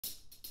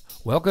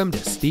Welcome to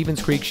Stevens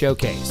Creek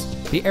Showcase,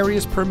 the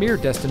area's premier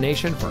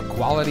destination for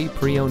quality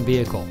pre-owned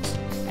vehicles.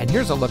 And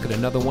here's a look at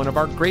another one of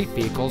our great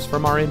vehicles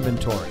from our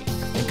inventory.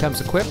 It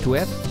comes equipped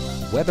with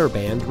weather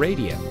band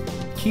radio,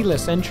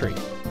 keyless entry,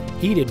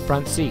 heated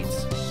front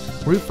seats,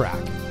 roof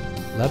rack,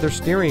 leather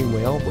steering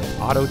wheel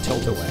with auto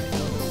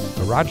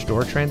tilt-away, garage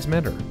door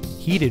transmitter,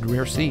 heated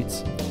rear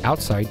seats,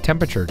 outside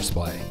temperature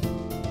display,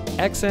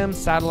 XM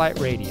satellite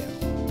radio,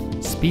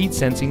 speed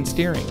sensing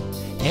steering,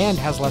 and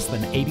has less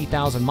than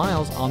 80,000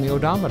 miles on the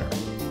odometer.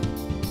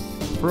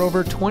 For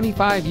over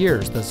 25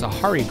 years, the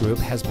Zahari Group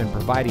has been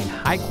providing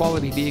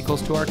high-quality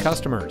vehicles to our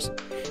customers.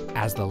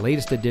 As the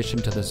latest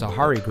addition to the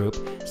Zahari Group,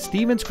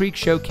 Stevens Creek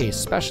Showcase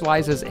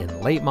specializes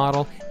in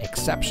late-model,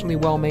 exceptionally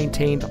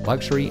well-maintained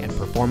luxury and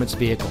performance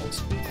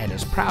vehicles, and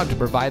is proud to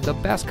provide the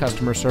best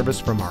customer service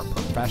from our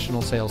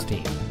professional sales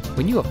team.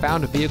 When you have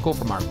found a vehicle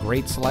from our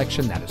great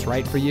selection that is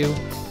right for you,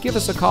 give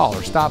us a call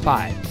or stop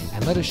by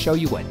and let us show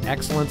you what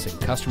excellence in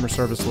customer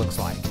service looks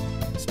like.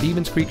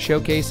 Stevens Creek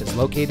Showcase is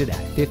located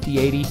at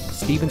 5080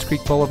 Stevens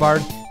Creek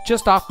Boulevard,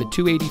 just off the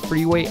 280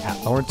 freeway at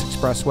Lawrence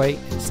Expressway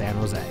in San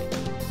Jose.